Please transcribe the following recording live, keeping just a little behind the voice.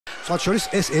მათ შორის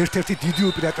ეს ერთ-ერთი დიდი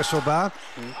უპირატესობაა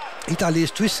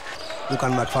იტალიისთვის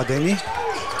უკან მაკფადენი.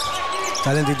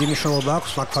 ძალიან დიდი მნიშვნელობა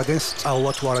აქვს მაკფადენს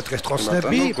წაუვა თუ არა დღეს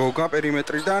ტროცნები. გოგა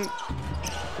პერიმეტრიდან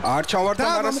არ ჩავარდა,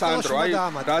 მაგრამ სანდრო, აი,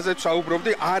 რაზეც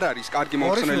საუბრობდი, არ არის კარგი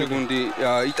მოხსნელი გუნდი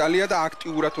იტალია და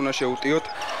აქტიურად უნდა შევუტიოთ.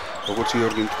 როგორც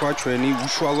გიორგი თქვა, ჩვენი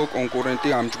უშუალო კონკურენტი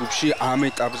ამ ჯგუფში ამ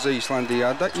ეტაპზე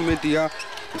ისლანდიაა და იმედია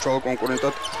უშუალო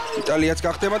კონკურენტად იტალიაც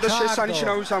გახდება და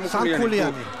შესანიშნავი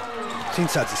სამუხლიანი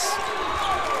ცინცაძის.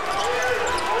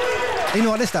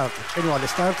 ყინვალე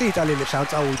სტარტი იტალიელებს არ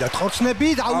წაუვიდა ტროცნები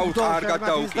და კარგად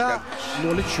დაუკიდა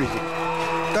 0-7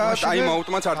 და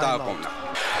ტაიმაუტმაც არ დააყოვნა.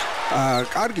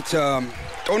 კარგით,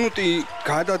 ტონუტი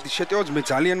გადადის შეტევას, მე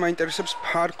ძალიან მაინტერესებს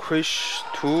ფარქვეშ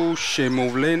თუ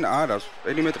შემოვლენ არა,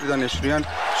 პერიმეტრიდან ესვრიან,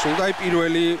 სულ და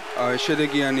პირველი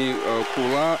შედეგიანი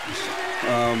ქულა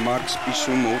მარკს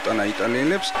პისუ მოუტანა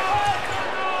იტალიელებს.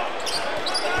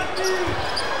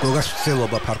 გოგას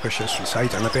ცდილობა ფარქვეშ შესვლის,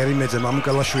 აიტანა პერიმეძე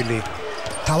მამუკელაშვილი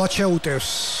თავად შეუტევს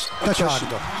და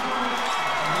ჩააგდო.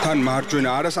 თან მარჯვენა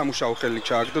არასამუშაო ხელი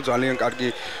ჩააგდო, ძალიან კარგი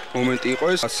მომენტი იყო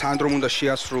ეს. სანდრომ უნდა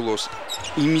შეასრულოს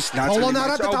იმის ნაწილი,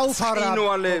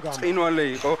 წინვალე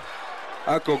იყო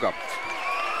აქ გოგა.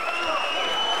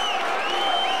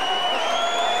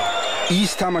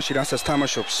 ის თამაში, რასაც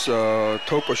თამაშობს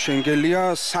თოკო შენგელია,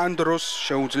 სანდროს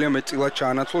შეუძლია მეტწილად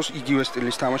ჩაანაცვლოს იგივე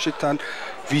სტილის თამაშით, თან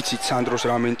ვიცით სანდროს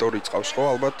რა მენტორი წავს ხო,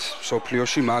 ალბათ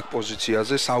სოფლიოში მაგ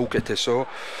პოზიციაზე საუკეთესო.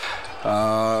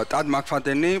 ტად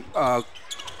მაკფადენი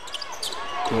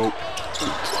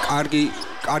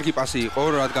კარგი პასი იყო,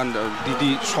 რადგან დიდი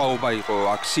სხვაობა იყო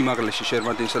აქ სიმაღლეში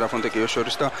შერმადინსა და ფონტეკიოს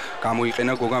შორის და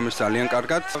გამოიყენა გოგამ ეს ძალიან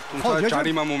კარგად. თუმცა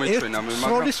ჯარიმა მომეჩვენა, მაგრამ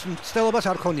სროლის ცდილობას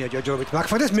არ ქონია ჯერჯერობით.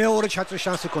 მაკფადენს მეორე ჩაწვის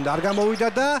შანსი ჰქონდა, არ გამოვიდა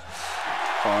და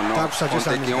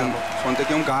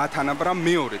ფონტეკიომ გაათანაბრა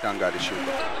მეორედ ანგარიში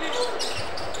უკვე.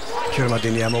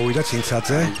 შერმადინი ამოვიდა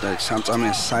ცინცაძე და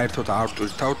სამწამეს საერთოდ არ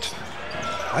ვტვირთავთ.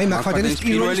 აი მაკფადენის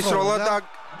პირველი სროლა და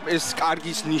ეს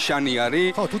კარგის ნიშანი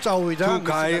არის. ხო, თუ წაუვიდა,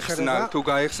 თუ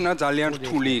გაეხსნა ძალიან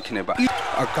რთული იქნება.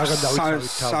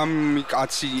 სამი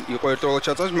კაცი იყო ერთდროულად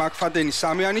ჩაწავს, მაკფადენი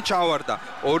სამიანი ჩავარდა.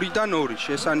 2-დან 2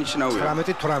 შესანიშნავია.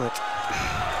 18-18.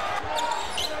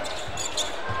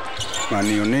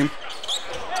 მანიონი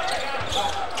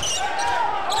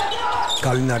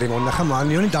კალინარი მონახა,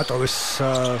 მანიონი დატოვეს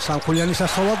სამხულიანი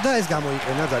სასროლად და ეს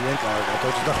გამოიყენა ძალიან კარგად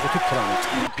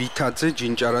 25-18. ბითაძე,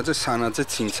 ჯინჭარაძე, სანაძე,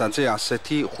 ცინცაძე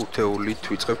ასეთი ხუთეულით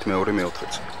ვიწყებთ მეორე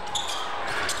მეოთხედს.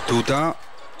 დუდა,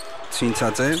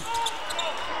 ცინცაძე,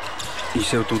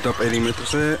 ისევ დუდა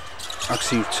პერიმეტრზე, აქ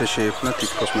სივრცე შეექმნა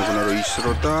თითქოს მეგონა რომ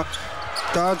ისრო და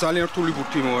ძალიან რთული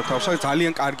ბურთი მოვათავსა,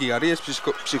 ძალიან კარგი არის ეს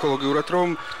ფსიქოლოგიურად რომ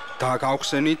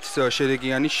გავხსენით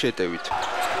შედეგიანი შეტევით.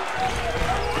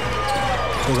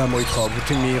 გოგა მოითხოვა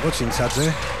ბურთი მიიღო ცინცაძე.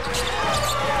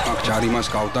 აქ ჯარიმას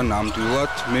გავდა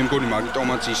ნამდვილად. მე მგონი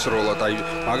მაგიტომაც ისროლა და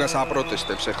მაგას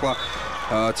აპროტესტებს ახლა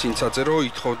ცინცაძე რომ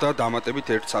ითხოვდა დამატებით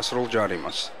ერთ სასროლ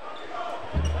ჯარიმას.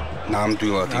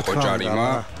 ნამდვილად იყო ჯარიმა.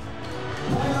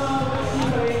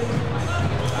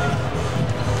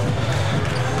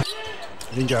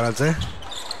 ჯინჭარაძე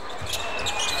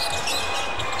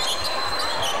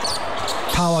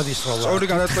თავადის როლა. ორი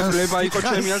გადაწყვეტილება იყო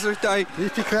ჩემი აზრით და აი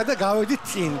ვიფიქრა და გავედით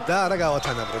წინ და არა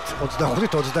გავათანაბრეთ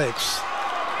 25-26.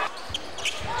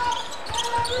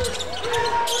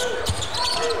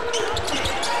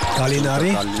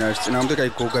 კალინარის წინამდე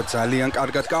აი გოგა ძალიან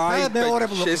კარგად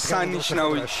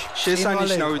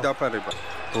შესანიშნავი დაფარება.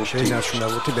 შეინარჩუნა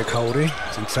ბექაური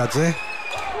ცინცაძე.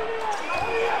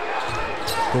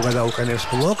 გოგა დაუყენებს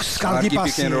ბლოკს, კარგი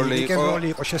პასი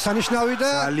იყო შესანიშნავი და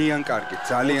ძალიან კარგი.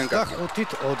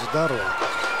 5-22.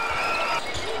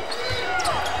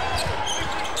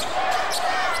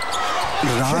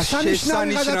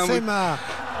 შესანიშნავი გადაცემა.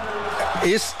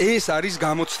 ეს არის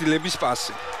გამოცდილების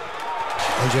პასი.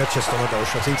 ჯერ შეწყობა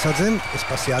დაუშვა ცინცაძემ, ეს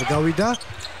პასი არ გავიდა.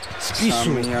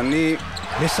 სპისუ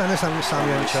მესამე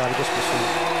სამიანი ჩავარდა სპისუ.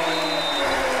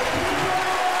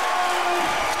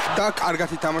 და კარგად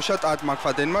ითამაშა ტად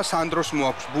მაკფადენმა, სანდროს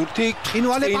მოაქვს ბურთი,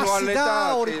 ყინვალე პასი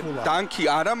და ორი ქულა. დანკი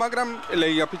არა, მაგრამ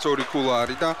ლეიაფიც ორი ქულა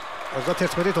არის და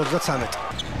 31-33.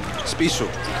 სპისუ.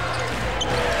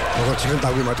 როგორც ჩვენ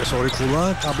დაგვიმატეს ორი ქულა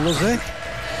ტაბლოზე.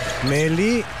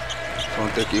 მელი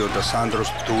ფონტეკიო და სანდროს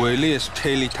დუელი, ეს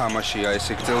მთელი თამაშია, ეს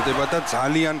ეგრძელდება და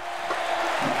ძალიან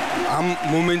ამ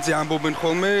მომენტზე ამბობენ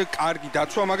ხოლმე, კარგი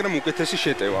დაცვა, მაგრამ უკეთესი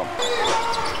შეტევა.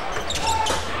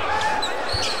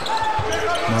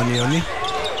 მანიონი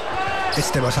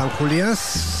ესტება სამხულიანს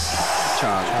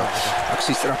ჩააგდო. აქ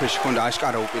სისტრაფეში ჰქონდა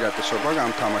აშკარა უპირატესობა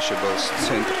ამ თამაშებელს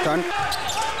ცენტრთან.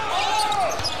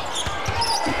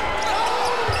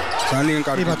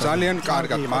 ძალიან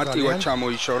კარგად მარტივად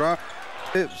ჩამოიშორა.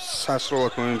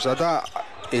 სასრულად მოიმზადა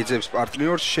ეძებს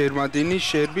პარტნიორს შერმადინი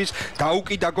შერბის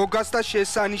დაუკიდა გოგას და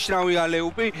შესანიშნავი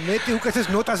ალეუპი მეტი უკეთეს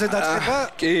ნოტაზე დაწყება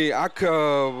კი აქ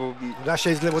რა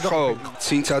შეიძლება და ხო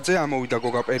ცინცაძე ამოვიდა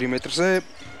გოგა პერიმეტრზე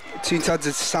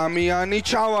ცინცაძე სამიანი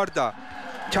ჩავარდა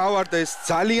ეს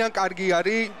ძალიან კარგი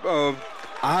არის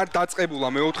არ დაწყებულა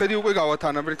მეოთხედი უკვე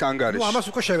გავათანაბრით ანგარიში. ამას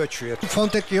უკვე შევეჩვიეთ.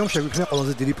 ფონტეკიომ შეგვიქნა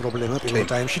ყველაზე დიდი პრობლემა პირველ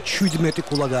ტაიმში 17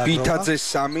 კულა გააგროვა. ბითაძეს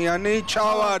სამიანი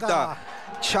ჩავარდა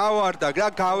და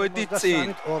გავედით წინ.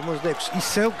 46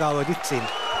 ისევ გავედით წინ.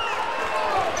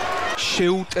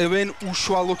 შეუტევენ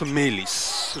უშუალოდ მელის,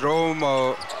 რომ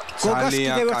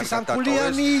ძალიან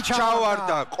სამკულიანი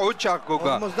ჩავარდა ყოჩა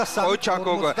გოგა.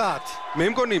 მე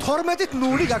მგონი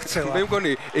 12-0 გაქცევა. მე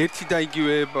მგონი ერთი და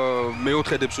იგივე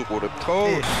მეოთხედებს უყურებთ, ხო?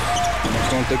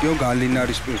 კონტეკიო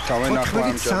გალინარის პირთავენ ახლა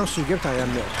ამ ჯამს იგებთ აი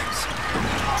ამ მეოთხედს.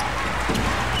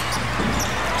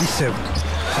 ისევ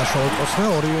საშუალო პოსტზე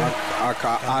ორივე აქ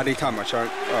არ ითამაშა,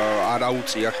 არ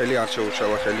აუწია ხელი, არ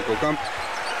შეუშალა ხელი გოგამ.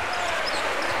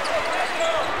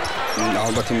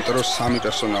 ალბათ იმიტომ რომ სამი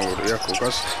პერსონალურია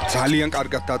გოგას ძალიან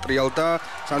კარგად დატრიალდა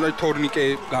სანდრა თორნიკე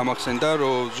გამახსენდა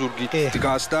რომ ზურგით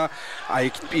დგას და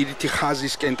აი იქ პირითი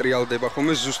ხაზისკენ ტრიალდება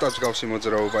ხოლმე ზუსტად მსგავსი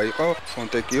მოძრაობა იყო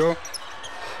ფონტეკიო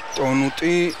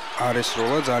ტონუტი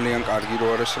არესროლა ძალიან კარგი რო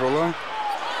არესროლა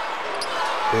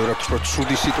ბევრად უფრო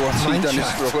ცუდი სიტუაციიდან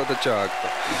ესროლა და ჩააგდა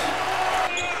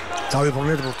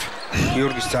დავიბრუნეთ ბურთი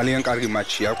გიორგის ძალიან კარგი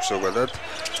მატჩი აქვს ზოგადად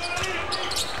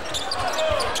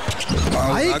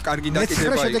აი, კარგი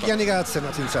დაკიდება იყო. შედეგიანი გადაცემა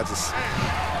ცინცაძის.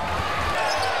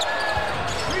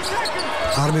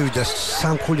 არ მივიდა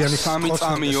სამკულიანის სამი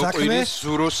წამი ოყვირის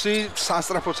ზუროსი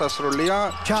სასტრაფო სასროლია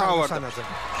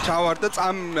ჩავარდა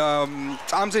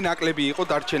წამზე ნაკლები იყო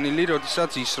დარჩენილი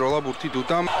როდესაც ისროლა ბურთი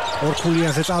დუდამ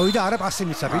ორქულიანზე წავიდა არა პასი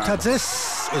მიცა ბითაძეს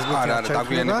ეს ბურთი არა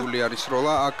დაგვიანებული არის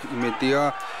როლა აქ იმედია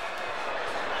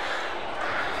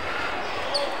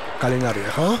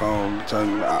კალენდარია ხო? ხო,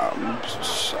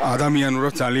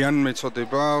 ადამიანურად ძალიან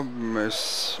მეწოდება ეს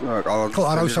კალათბურთი. ხო,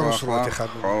 არავის ამოსულოთ ახლა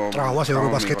ტრავმას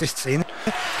ევრობასკეტის წინ.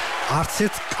 არც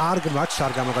ერთ კარგ მატჩს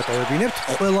არ გამოგატოვებინებთ.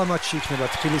 ყველა მატჩი იქნება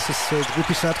თბილისის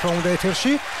ჯგუფის რა თქმა უნდა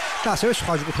ეთერში და ასევე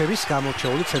სხვა ჯგუფების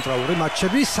გამორჩეული ცენტრალური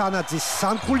მატჩები სანაძის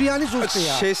სამკულიანი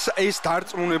ზუსტია. ეს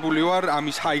დარწმუნებული ვარ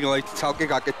ამის ჰაილაიტი ცალკე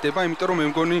გაკეთდება, იმიტომ რომ მე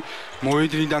მგონი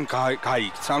მოედნიდან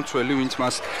გაიქცა მცველი ვინც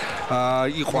მას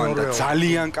იყვანდა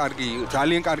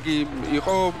ძალიან კარგი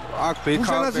იყო აქ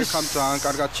ბექამ ძალიან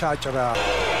კარგად ჩაჭრა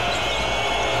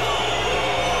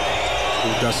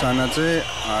უდასანაძე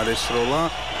არესროლა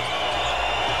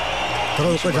დრო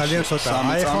უკვე ძალიან ცოტა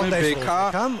აი ხონდა ეს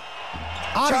ბექამ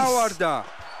ჩავარდა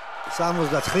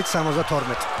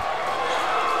 79-72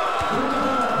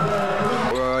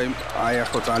 აი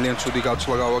ახლა ძალიან ცუდი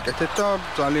გაცვლა გავაკეთეთ და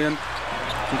ძალიან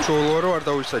უჩვეულოა რომ არ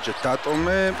დავისაჯეთ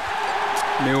დატომე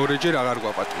მეორეჯერ აღარ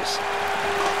გვაპატიეს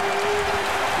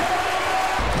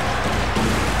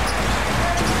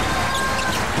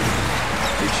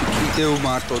კიდევ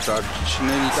მარტო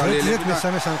დარჩნენ იტალიელები და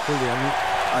მესამე სამკულიანი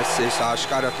ეს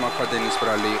აშკარად მაქადენის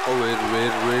ბრალი იყო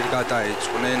ვერ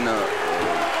გადაეწყვნენ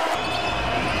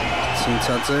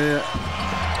ცინცაძე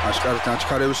აშკარად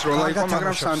აჩქარების როლა იყო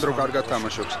მაგრამ სანდრო კარგად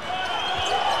თამაშობს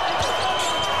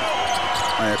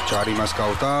აი ჯარიმას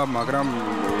გავდა მაგრამ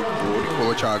ორი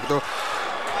კოლა ჩააგდო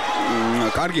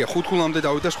კარგია 5 ქულამდე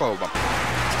დავიდა სხვაობა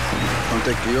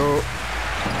კონტეკიო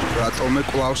რატომე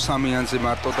კლავ სამიანზე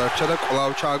მარტო დარჩა და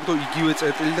კლავ ჩააგდო იგივე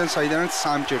წერტილიდან საიდანაც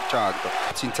სამჯერ ჩააგდო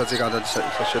ცინცაძე გადადის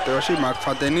შეტევაში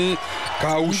მართვადენი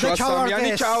გაუშვა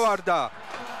სამიანი ჩავარდა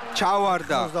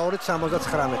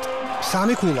 22-79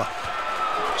 სამი ქულა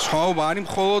სხვაობა არის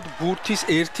მხოლოდ ბურთის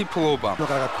ერთი ფლობა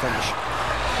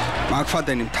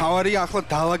მაკფადენი მთავარი ახლა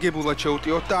დაალაგებულად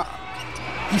შეუტიოთ და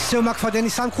ისევ მაკფადენი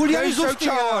სამქულიანი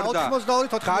ზუსტია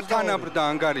 82-84 გათანაბრდა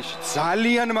ანგარიში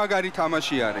ძალიან მაგარი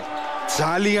თამაში არის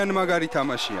ძალიან მაგარი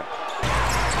თამაშია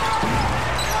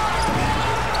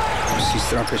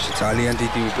სისტრაფეში ძალიან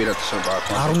დიდი უპირატესობა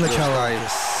აქვს არ უნდა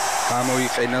ჩავაიდეს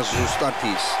გამოიყენა ზუსტად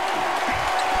ის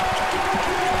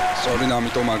სწორედ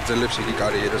ამიტომ აგრძელებს იგი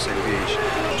კარიერას NBA-ში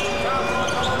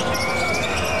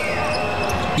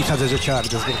ითაძეზე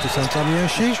ჩააგდეს ბურთის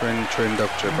სამწამიანში ჩვენ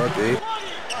დაგჭება კი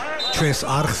ჩვენს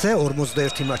არხზე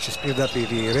 41 მატჩის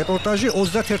პირდაპირ რეპორტაჟი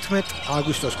 31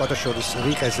 აგვისტოს ყათაშორის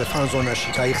რიყეზე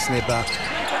ფანზონაში გაიხსნება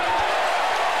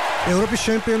ევროპის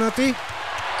ჩემპიონატი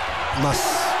მას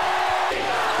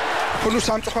ნუ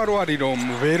სამწუხარო არის რომ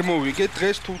ვერ მოვიგეთ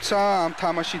დღეს, თუმცა ამ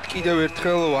თამაშით კიდევ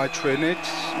ერთხელ ვაჩვენეთ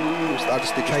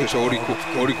სტატისტიკაში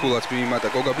ორი ქულაც მიმატა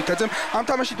გოგაბითაძემ. ამ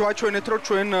თამაშით ვაჩვენეთ რომ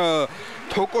ჩვენ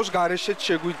თოკოს გარეშეც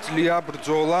შეგვიძლია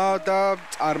ბრძოლა და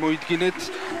წარმოიდგინეთ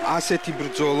ასეთი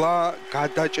ბრძოლა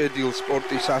გადაჭედილ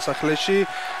სპორტის სასახლეში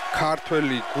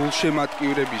ქართველი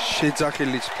გულშემატკივრების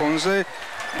შეძახილის ფონზე.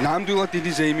 ნამდვილად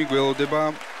დიდი ზეიმი გველოდება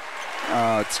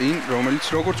წინ, რომელიც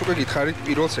როგორც უკვე გითხარით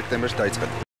 1 სექტემბერს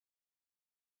დაიწყება.